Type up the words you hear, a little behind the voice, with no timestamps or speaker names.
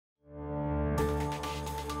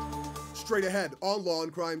Straight ahead on Law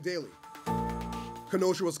and Crime Daily.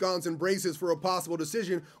 Kenosha, Wisconsin braces for a possible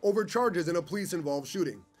decision over charges in a police-involved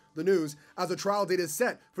shooting. The news as a trial date is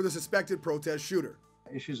set for the suspected protest shooter.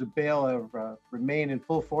 Issues of bail have remain in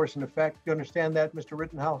full force and effect. Do you understand that, Mr.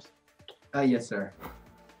 Rittenhouse? Yes, sir.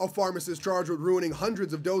 A pharmacist charged with ruining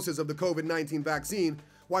hundreds of doses of the COVID-19 vaccine,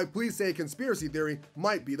 why police say conspiracy theory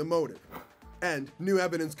might be the motive. And new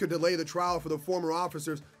evidence could delay the trial for the former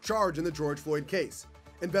officers charged in the George Floyd case.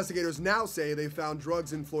 Investigators now say they found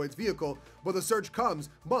drugs in Floyd's vehicle, but the search comes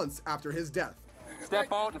months after his death.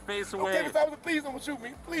 Step out and face away. Okay, if I was please don't shoot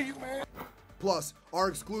me. Please, man. Plus, our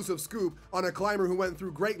exclusive scoop on a climber who went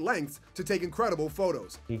through great lengths to take incredible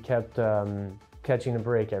photos. He kept catching a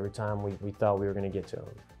break every time we thought we were going to get to him.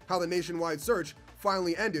 How the nationwide search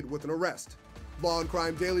finally ended with an arrest. Law and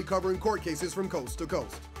Crime Daily covering court cases from coast to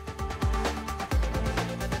coast.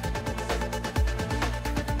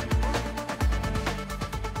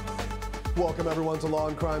 Welcome everyone to Law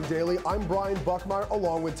and Crime Daily. I'm Brian Buckmire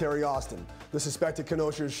along with Terri Austin. The suspected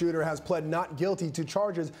Kenosha shooter has pled not guilty to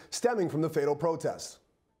charges stemming from the fatal protests.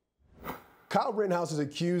 Kyle Rittenhouse is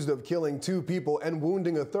accused of killing 2 people and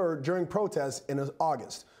wounding a 3rd during protests in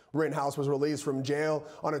August. Rittenhouse was released from jail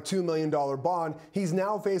on a $2 million bond. He's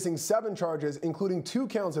now facing 7 charges, including 2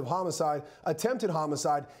 counts of homicide, attempted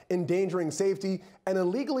homicide, endangering safety, and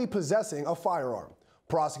illegally possessing a firearm.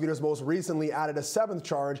 Prosecutors most recently added a 7th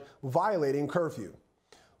charge, violating curfew.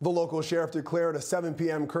 The local sheriff declared a 7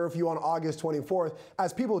 p.m. curfew on August 24th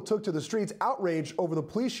as people took to the streets outraged over the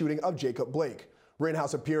police shooting of Jacob Blake.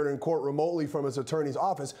 Rittenhouse appeared in court remotely from his attorney's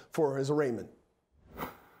office for his arraignment.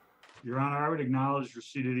 Your Honor, I would acknowledge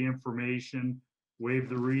receipt of the information, waive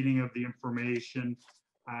the reading of the information.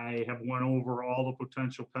 I have went over all the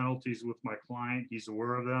potential penalties with my client. He's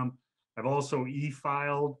aware of them. I've also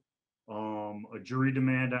e-filed a jury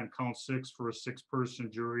demand on count 6 for a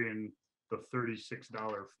 6-person jury and the $36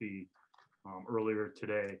 fee earlier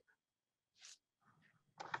today.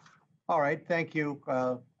 All right, thank you.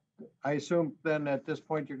 I assume then at this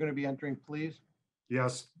point you're going to be entering pleas?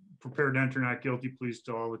 Yes, prepared to enter not guilty pleas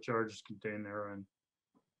to all the charges contained therein.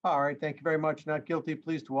 All right, thank you very much. Not guilty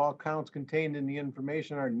pleas to all counts contained in the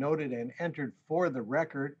information are noted and entered for the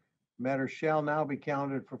record. Matter shall now be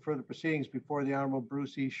counted for further proceedings before the Honorable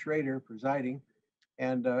Bruce E. Schrader presiding,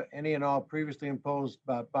 and any and all previously imposed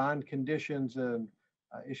bond conditions and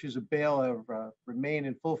issues of bail have remain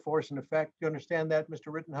in full force and effect. Do you understand that, Mr.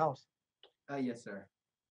 Rittenhouse? Yes, sir.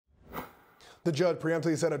 The judge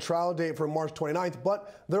preemptively set a trial date for March 29th,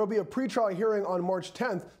 but there will be a pretrial hearing on March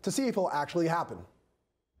 10th to see if it'll actually happen.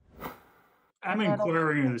 I'm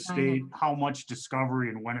inquiring of the state how much discovery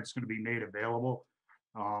and when it's going to be made available.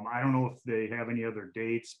 I don't know if they have any other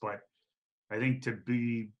dates, but I think to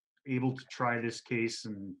be able to try this case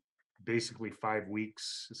in basically 5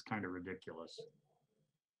 weeks is kind of ridiculous.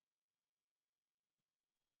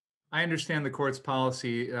 I understand the court's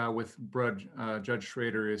policy with Judge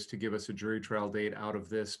Schrader is to give us a jury trial date out of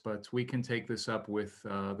this, but we can take this up with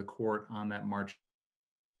the court on that March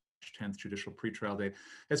 10th judicial pretrial date.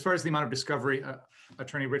 As far as the amount of discovery,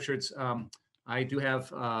 Attorney Richards, I do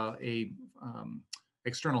have a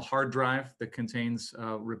external hard drive that contains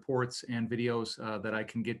reports and videos that I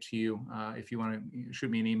can get to you. If you want to shoot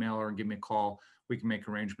me an email or give me a call, we can make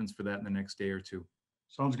arrangements for that in the next day or 2.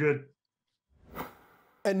 Sounds good.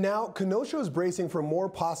 And now, Kenosha is bracing for more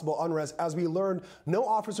possible unrest as we learned no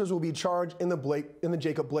officers will be charged in the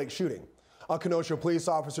Jacob Blake shooting. A Kenosha police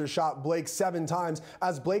officer shot Blake 7 times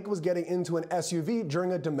as Blake was getting into an SUV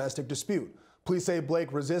during a domestic dispute. Police say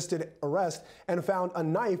Blake resisted arrest and found a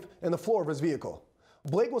knife in the floor of his vehicle.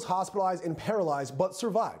 Blake was hospitalized and paralyzed but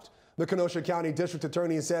survived. The Kenosha County District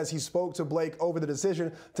Attorney says he spoke to Blake over the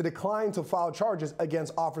decision to decline to file charges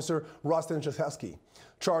against Officer Rustin Chesky.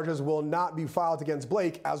 Charges will not be filed against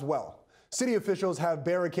Blake as well. City officials have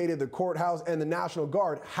barricaded the courthouse and the National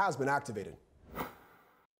Guard has been activated.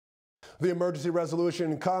 The emergency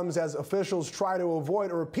resolution comes as officials try to avoid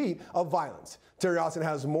a repeat of violence. Terri Austin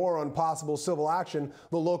has more on possible civil action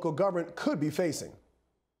the local government could be facing.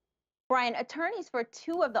 Brian, attorneys for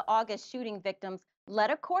 2 of the August shooting victims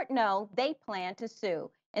let a court know they plan to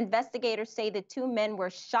sue. Investigators say the 2 men were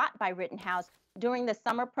shot by Rittenhouse during the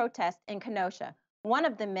summer protest in Kenosha. One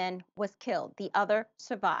of the men was killed, the other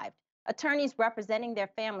survived. Attorneys representing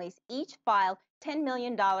their families each filed $10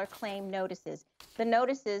 million claim notices. The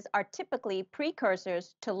notices are typically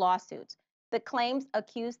precursors to lawsuits. The claims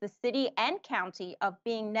accuse the city and county of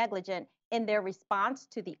being negligent in their response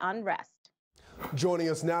to the unrest. Joining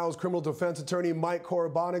us now is criminal defense attorney Mike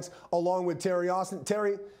Koribanics, along with Terri Austin.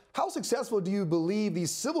 Terri, how successful do you believe these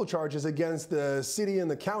civil charges against the city and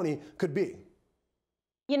the county could be?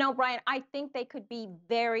 You know, Brian, I think they could be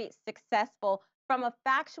very successful. From a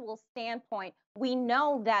factual standpoint, we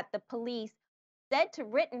know that the police said to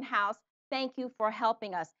Rittenhouse, "Thank you for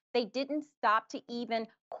helping us." They didn't stop to even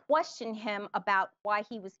question him about why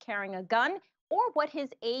he was carrying a gun or what his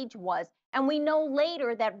age was. And we know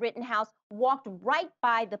later that Rittenhouse walked right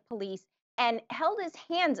by the police and held his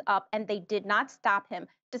hands up, and they did not stop him,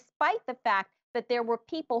 despite the fact that there were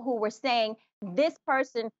people who were saying this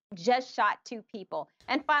person just shot 2 people.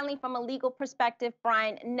 And finally, from a legal perspective,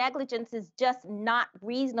 Brian, negligence is just not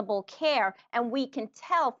reasonable care. And we can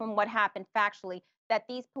tell from what happened factually that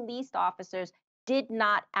these police officers did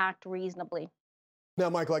not act reasonably. Now,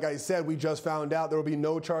 Mike, like I said, we just found out there will be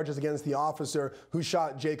no charges against the officer who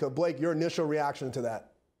shot Jacob Blake. Your initial reaction to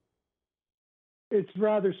that? It's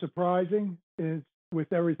rather surprising.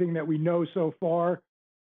 With everything that we know so far,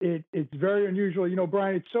 it's very unusual. You know,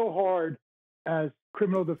 Brian, it's so hard as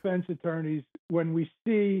criminal defense attorneys when we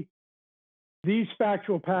see these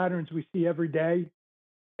factual patterns we see every day,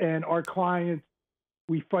 and our clients,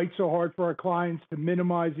 we fight so hard for our clients to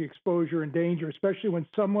minimize the exposure and danger, especially when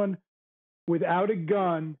someone without a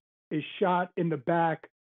gun is shot in the back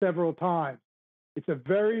several times. It's a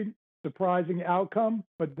very surprising outcome,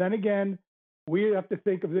 but then again, we have to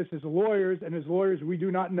think of this as lawyers, and as lawyers, we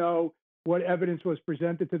do not know what evidence was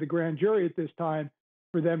presented to the grand jury at this time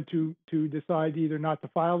for them to decide either not to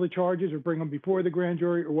file the charges or bring them before the grand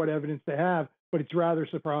jury or what evidence they have, but it's rather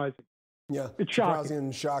surprising. Yeah, it's surprising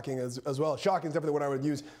and shocking as well. Shocking is definitely what I would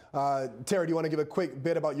use. Terry, do you want to give a quick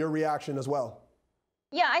bit about your reaction as well?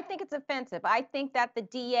 Yeah, I think it's offensive. I think that the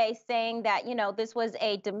DA saying that, you know, this was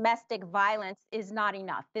a domestic violence is not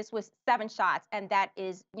enough. This was 7 shots, and that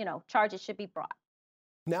is, you know, charges should be brought.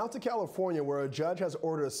 Now to California, where a judge has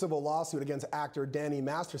ordered a civil lawsuit against actor Danny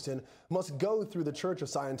Masterson must go through the Church of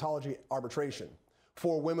Scientology arbitration.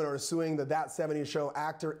 4 women are suing the That 70s Show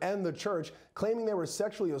actor and the church, claiming they were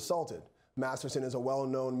sexually assaulted. Masterson is a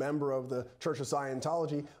well-known member of the Church of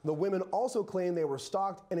Scientology. The women also claim they were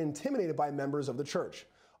stalked and intimidated by members of the church.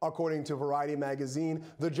 According to Variety magazine,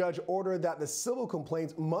 the judge ordered that the civil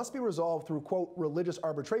complaints must be resolved through, quote, religious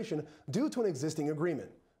arbitration due to an existing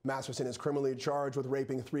agreement. Masterson is criminally charged with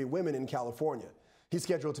raping 3 women in California. He's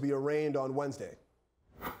scheduled to be arraigned on Wednesday.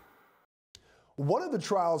 One of the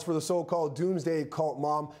trials for the so-called doomsday cult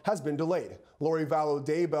mom has been delayed. Lori Vallow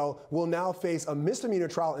Daybell will now face a misdemeanor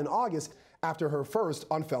trial in August after her first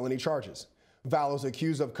on felony charges. Vallow's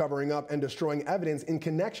accused of covering up and destroying evidence in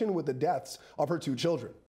connection with the deaths of her 2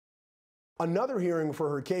 children. Another hearing for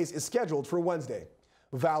her case is scheduled for Wednesday.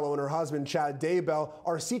 Vallow and her husband, Chad Daybell,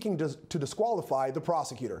 are seeking to disqualify the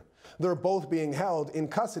prosecutor. They're both being held in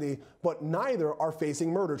custody, but neither are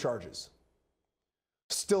facing murder charges.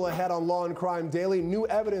 Still ahead on Law and Crime Daily, new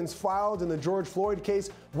evidence filed in the George Floyd case,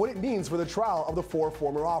 what it means for the trial of the 4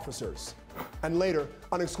 former officers. And later,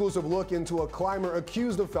 an exclusive look into a climber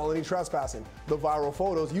accused of felony trespassing. The viral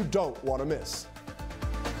photos you don't want to miss.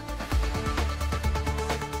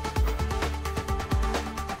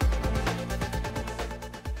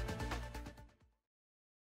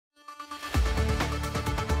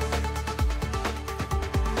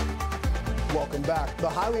 Welcome back. The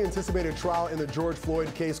highly anticipated trial in the George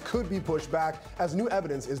Floyd case could be pushed back as new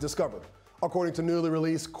evidence is discovered. According to newly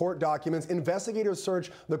released court documents, investigators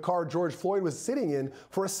searched the car George Floyd was sitting in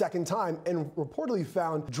for a second time and reportedly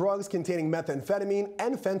found drugs containing methamphetamine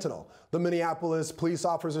and fentanyl. The Minneapolis police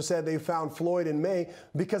officer said they found Floyd in May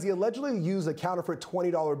because he allegedly used a counterfeit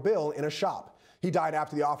 $20 bill in a shop. He died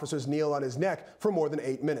after the officers kneeled on his neck for more than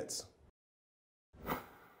 8 minutes.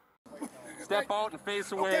 Step out and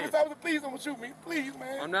face away. Okay, Mr. Officer, please don't shoot me. Please,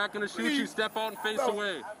 man. I'm not going to shoot you. Step out and face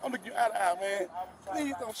away. I'm looking you eye to eye, man.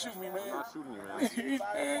 Please don't shoot me, man. I'm not shooting you, man. Please,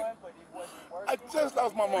 man. I just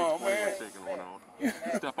lost my mom, man. Taking one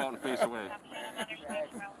out. Step out and face away. I'm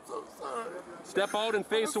so sorry. Step out and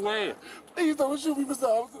face away. Please don't shoot me, Mr.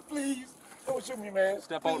 Officer. Please. Don't shoot me, man.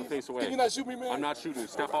 Step please. out and face away. Can you not shoot me, man? I'm not shooting you.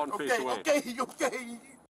 Step out and face away. Okay.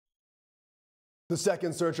 The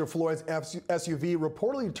second search of Floyd's SUV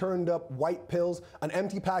reportedly turned up white pills, an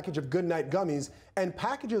empty package of Goodnight gummies, and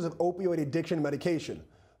packages of opioid addiction medication.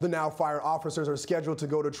 The now fired officers are scheduled to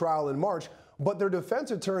go to trial in March, but their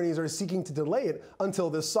defense attorneys are seeking to delay it until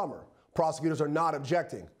this summer. Prosecutors are not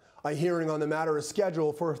objecting. A hearing on the matter is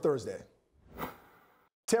scheduled for Thursday.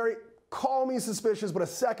 Terry, call me suspicious, but a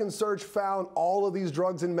second search found all of these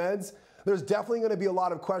drugs and meds. There's definitely going to be a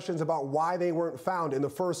lot of questions about why they weren't found in the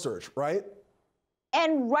first search, right?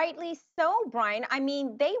 And rightly so, Brian. I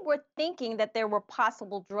mean, they were thinking that there were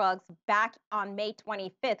possible drugs back on May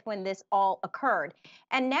 25th when this all occurred.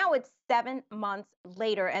 And now it's 7 months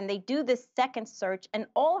later, and they do this second search, and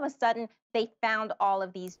all of a sudden, they found all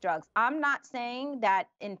of these drugs. I'm not saying that,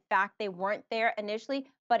 in fact, they weren't there initially,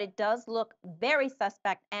 but it does look very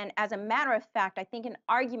suspect. And as a matter of fact, I think an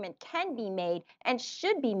argument can be made and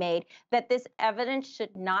should be made that this evidence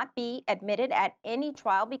should not be admitted at any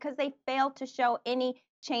trial because they failed to show any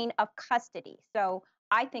chain of custody. So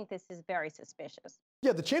I think this is very suspicious.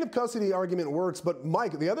 Yeah, the chain of custody argument works, but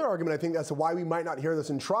Mike, the other argument I think as to why we might not hear this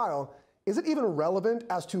in trial, is it even relevant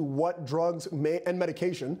as to what drugs and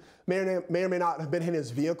medication may or may not have been in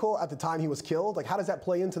his vehicle at the time he was killed? Like, how does that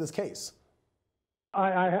play into this case?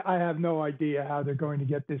 I have no idea how they're going to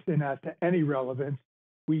get this in as to any relevance.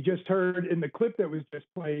 We just heard in the clip that was just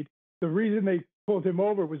played, the reason they pulled him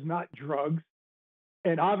over was not drugs.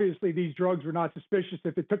 And obviously these drugs were not suspicious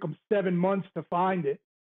if it took them 7 months to find it.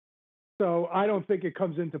 So I don't think it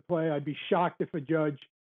comes into play. I'd be shocked if a judge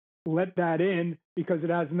let that in because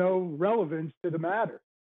it has no relevance to the matter.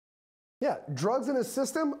 Yeah, drugs in his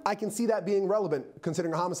system, I can see that being relevant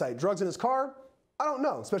considering a homicide. Drugs in his car, I don't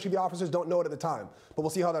know, especially if the officers don't know it at the time. But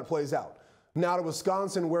we'll see how that plays out. Now to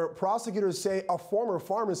Wisconsin, where prosecutors say a former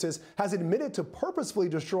pharmacist has admitted to purposefully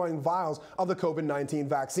destroying vials of the COVID-19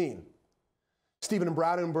 vaccine. Stephen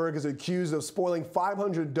Brandenburg is accused of spoiling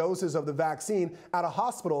 500 doses of the vaccine at a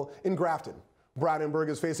hospital in Grafton. Brandenburg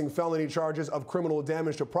is facing felony charges of criminal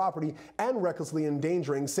damage to property and recklessly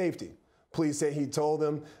endangering safety. Police say he told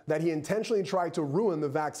them that he intentionally tried to ruin the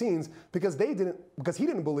vaccines because he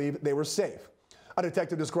didn't believe they were safe. A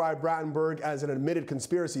detective described Brandenburg as an admitted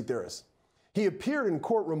conspiracy theorist. He appeared in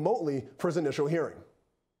court remotely for his initial hearing.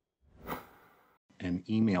 An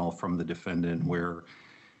email from the defendant where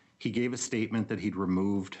he gave a statement that he'd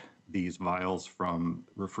removed these vials from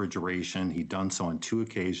refrigeration. He'd done so on 2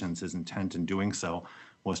 occasions. His intent in doing so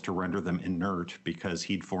was to render them inert because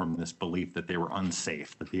he'd formed this belief that they were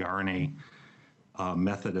unsafe, that the RNA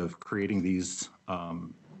method of creating these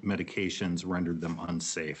medications rendered them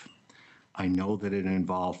unsafe. I know that it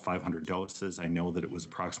involved 500 doses. I know that it was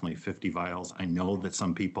approximately 50 vials. I know that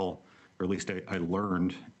some people, or at least I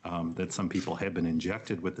learned that some people have been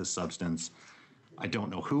injected with this substance. I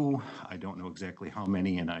don't know who, I don't know exactly how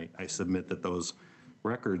many, and I submit that those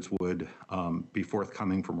records would be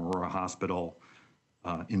forthcoming from Aurora Hospital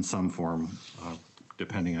in some form,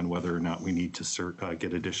 depending on whether or not we need to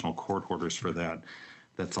get additional court orders for that.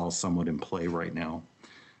 That's all somewhat in play right now.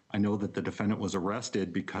 I know that the defendant was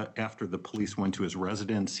arrested because after the police went to his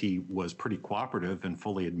residence, he was pretty cooperative and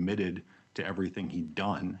fully admitted to everything he'd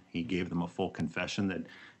done. He gave them a full confession that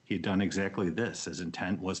he had done exactly this. His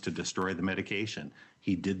intent was to destroy the medication.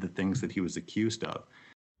 He did the things that he was accused of.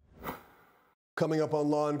 Coming up on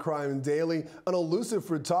Law and Crime Daily, an elusive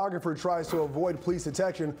photographer tries to avoid police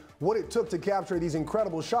detection, what it took to capture these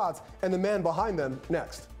incredible shots, and the man behind them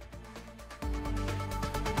next.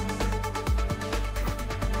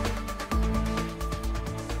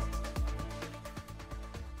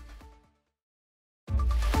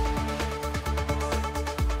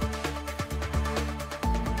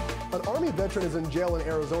 Veteran is in jail in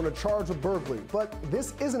Arizona charged with burglary, but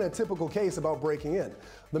this isn't a typical case about breaking in.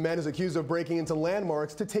 The man is accused of breaking into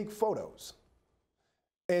landmarks to take photos.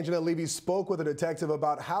 Angenette Levy spoke with a detective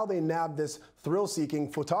about how they nabbed this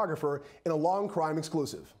thrill-seeking photographer in a Law and Crime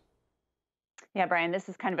exclusive. Yeah, Brian, this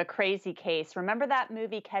is kind of a crazy case. Remember that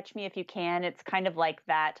movie, Catch Me If You Can? It's kind of like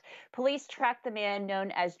that. Police tracked the man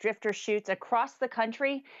known as Drifter Shoots across the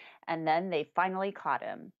country, and then they finally caught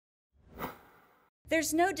him.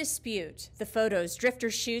 There's no dispute. The photos Drifter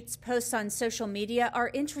Shoots posts on social media are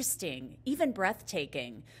interesting, even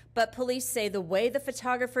breathtaking. But police say the way the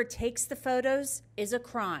photographer takes the photos is a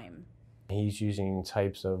crime. He's using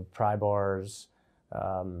types of pry bars,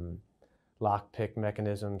 lockpick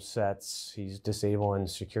mechanism sets. He's disabling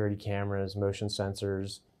security cameras, motion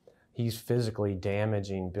sensors. He's physically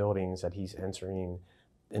damaging buildings that he's entering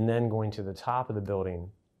and then going to the top of the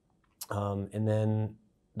building. And then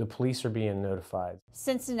the police are being notified.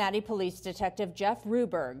 Cincinnati Police Detective Jeff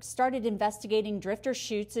Ruberg started investigating Drifter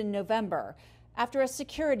Shoots in November after a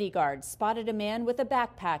security guard spotted a man with a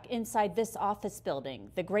backpack inside this office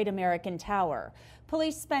building, the Great American Tower.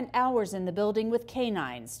 Police spent hours in the building with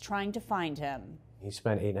canines trying to find him. He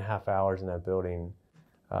spent 8.5 hours in that building.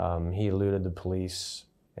 He eluded the police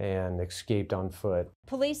and escaped on foot.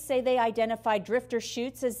 Police say they identified Drifter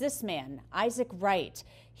Shoots as this man, Isaac Wright.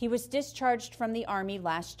 He was discharged from the Army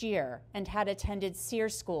last year and had attended SEER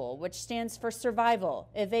School, which stands for Survival,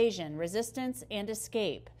 Evasion, Resistance, and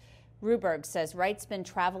Escape. Ruberg says Wright's been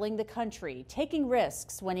traveling the country, taking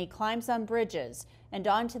risks when he climbs on bridges and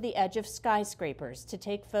onto the edge of skyscrapers to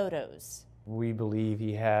take photos. We believe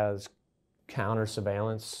he has counter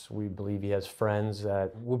surveillance. We believe he has friends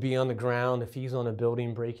that will be on the ground if he's on a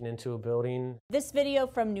building, breaking into a building. This video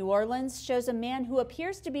from New Orleans shows a man who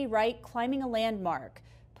appears to be Wright climbing a landmark.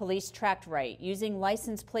 Police tracked Wright using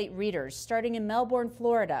license plate readers starting in Melbourne,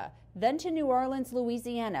 Florida, then to New Orleans,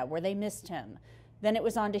 Louisiana, where they missed him. Then it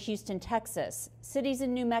was on to Houston, Texas, cities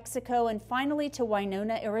in New Mexico, and finally to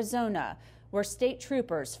Winona, Arizona, where state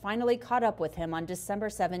troopers finally caught up with him on December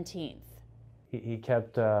 17th. He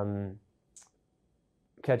kept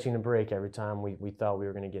catching a break every time we thought we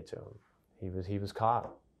were going to get to him. He was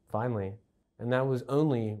caught, finally. And that was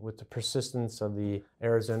only with the persistence of the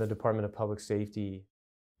Arizona Department of Public Safety.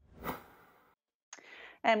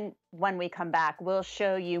 And when we come back, we'll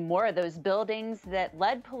show you more of those buildings that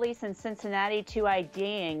led police in Cincinnati to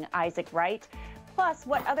IDing Isaac Wright, plus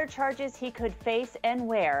what other charges he could face and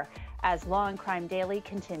where, as Law and Crime Daily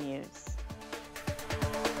continues.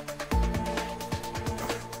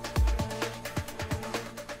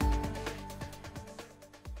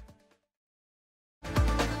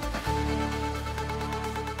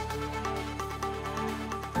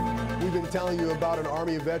 We've been telling you about an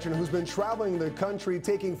Army veteran who's been traveling the country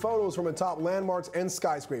taking photos from atop landmarks and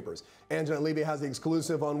skyscrapers. Angenette Levy has the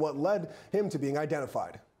exclusive on what led him to being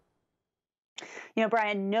identified. You know,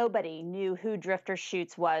 Brian, nobody knew who Drifter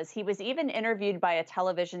Schutz was. He was even interviewed by a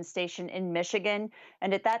television station in Michigan,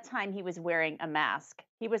 and at that time he was wearing a mask.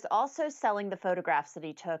 He was also selling the photographs that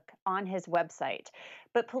he took on his website.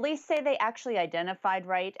 But police say they actually identified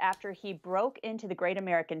Wright after he broke into the Great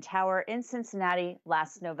American Tower in Cincinnati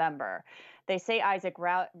last November. They say Isaac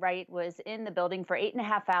Wright was in the building for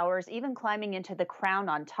 8.5 hours, even climbing into the crown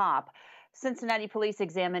on top. Cincinnati police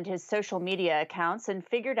examined his social media accounts and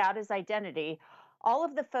figured out his identity. All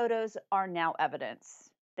of the photos are now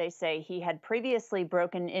evidence. They say he had previously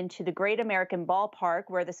broken into the Great American Ballpark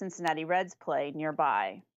where the Cincinnati Reds play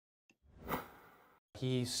nearby.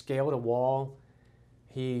 He scaled a wall.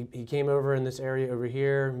 He came over in this area over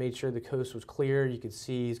here, made sure the coast was clear. You could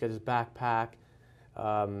see he's got his backpack.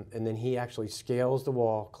 And then he actually scales the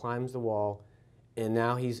wall, climbs the wall, and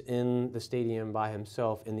now he's in the stadium by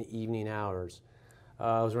himself in the evening hours. It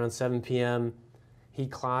was around 7 p.m. He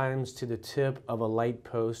climbs to the tip of a light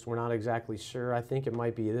post. We're not exactly sure. I think it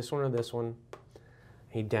might be this one or this one.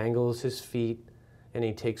 He dangles his feet and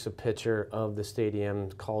he takes a picture of the stadium,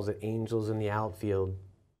 calls it Angels in the Outfield.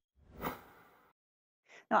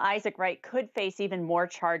 Now, Isaac Wright could face even more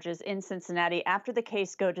charges in Cincinnati after the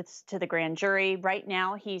case goes to the grand jury. Right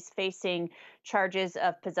now, he's facing charges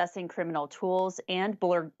of possessing criminal tools and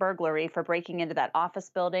burglary for breaking into that office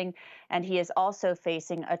building. And he is also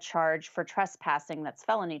facing a charge for trespassing, that's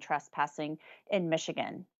felony trespassing, in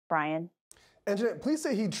Michigan. Brian? Angenette, please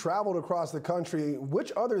say he traveled across the country.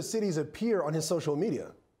 Which other cities appear on his social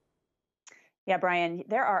media? Yeah, Brian,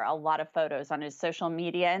 there are a lot of photos on his social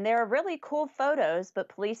media, and they're really cool photos, but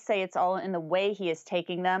police say it's all in the way he is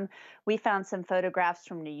taking them. We found some photographs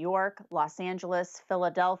from New York, Los Angeles,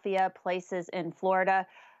 Philadelphia, places in Florida,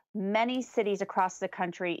 many cities across the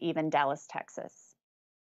country, even Dallas, Texas.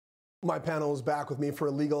 My panel is back with me for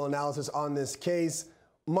a legal analysis on this case.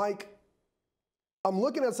 Mike, I'm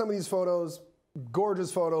looking at some of these photos,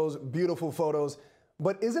 gorgeous photos, beautiful photos.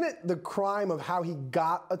 But isn't it the crime of how he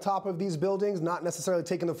got atop of these buildings, not necessarily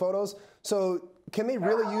taking the photos? So can they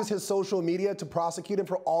really use his social media to prosecute him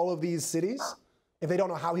for all of these cities if they don't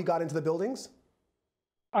know how he got into the buildings?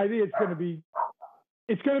 I think it's going to be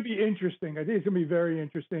interesting. I think it's going to be very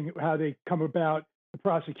interesting how they come about the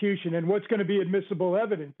prosecution and what's going to be admissible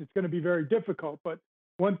evidence. It's going to be very difficult. But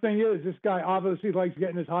one thing is, this guy obviously likes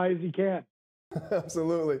getting as high as he can.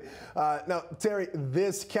 Absolutely. Now, Terry,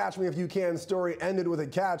 this Catch Me If You Can story ended with a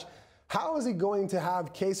catch. How is he going to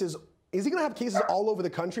have cases? Is he going to have cases all over the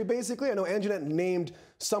country, basically? I know Angenette named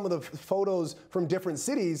some of the photos from different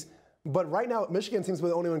cities, but right now Michigan seems to be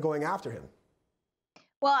the only one going after him.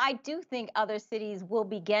 Well, I do think other cities will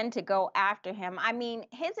begin to go after him. I mean,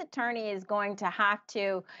 his attorney is going to have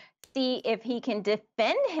to see if he can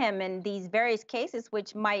defend him in these various cases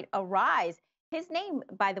which might arise. His name,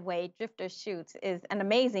 by the way, Drifter Schutz, is an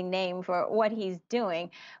amazing name for what he's doing.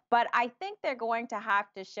 But I think they're going to have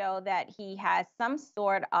to show that he has some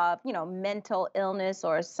sort of, mental illness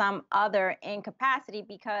or some other incapacity,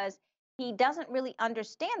 because he doesn't really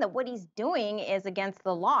understand that what he's doing is against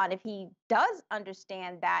the law. And if he does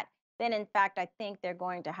understand that, then in fact, I think they're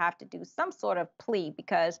going to have to do some sort of plea,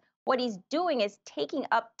 because what he's doing is taking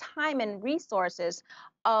up time and resources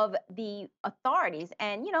of the authorities.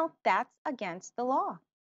 And, that's against the law.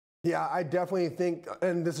 Yeah, I definitely think,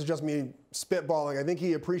 and this is just me spitballing, I think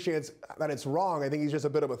he appreciates that it's wrong. I think he's just a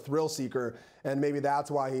bit of a thrill seeker, and maybe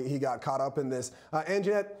that's why he got caught up in this.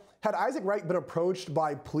 Angenette, had Isaac Wright been approached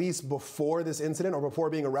by police before this incident or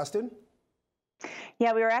before being arrested?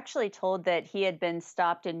 Yeah, we were actually told that he had been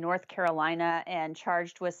stopped in North Carolina and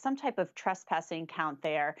charged with some type of trespassing count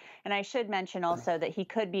there. And I should mention also that he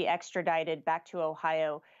could be extradited back to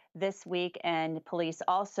Ohio this week, and police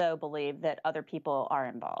also believe that other people are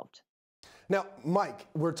involved. Now, Mike,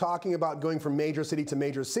 we're talking about going from major city to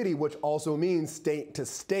major city, which also means state to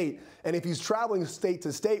state. And if he's traveling state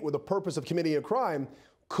to state with the purpose of committing a crime,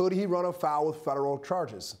 could he run afoul with federal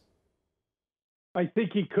charges? I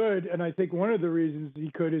think he could, and I think one of the reasons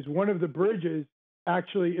he could is one of the bridges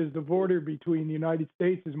actually is the border between the United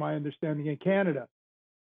States, is my understanding, and Canada.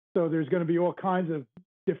 So there's going to be all kinds of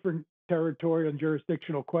different territorial and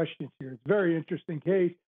jurisdictional questions here. It's a very interesting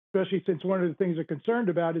case, especially since one of the things they're concerned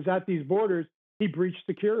about is at these borders, he breached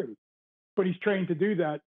security. But he's trained to do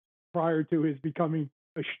that prior to his becoming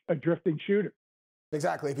a drifting shooter.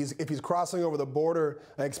 Exactly. If he's crossing over the border,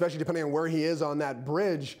 especially depending on where he is on that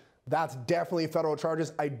bridge, that's definitely federal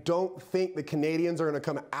charges. I don't think the Canadians are going to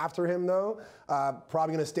come after him, though.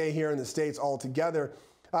 Probably going to stay here in the States altogether.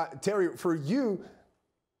 Terry, for you,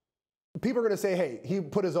 people are going to say, hey, he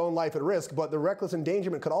put his own life at risk, but the reckless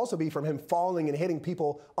endangerment could also be from him falling and hitting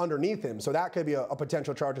people underneath him. So that could be a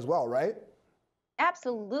potential charge as well, right?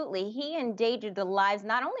 Absolutely. He endangered the lives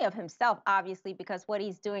not only of himself, obviously, because what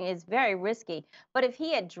he's doing is very risky, but if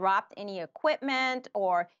he had dropped any equipment,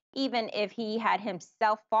 or even if he had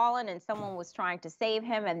himself fallen and someone was trying to save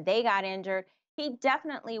him and they got injured, he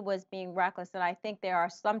definitely was being reckless. And I think there are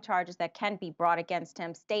some charges that can be brought against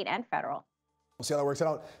him, state and federal. We'll see how that works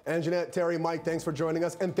out. Angenette, Terry, Mike, thanks for joining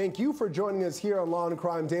us. And thank you for joining us here on Law and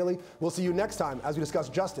Crime Daily. We'll see you next time as we discuss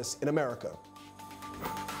justice in America.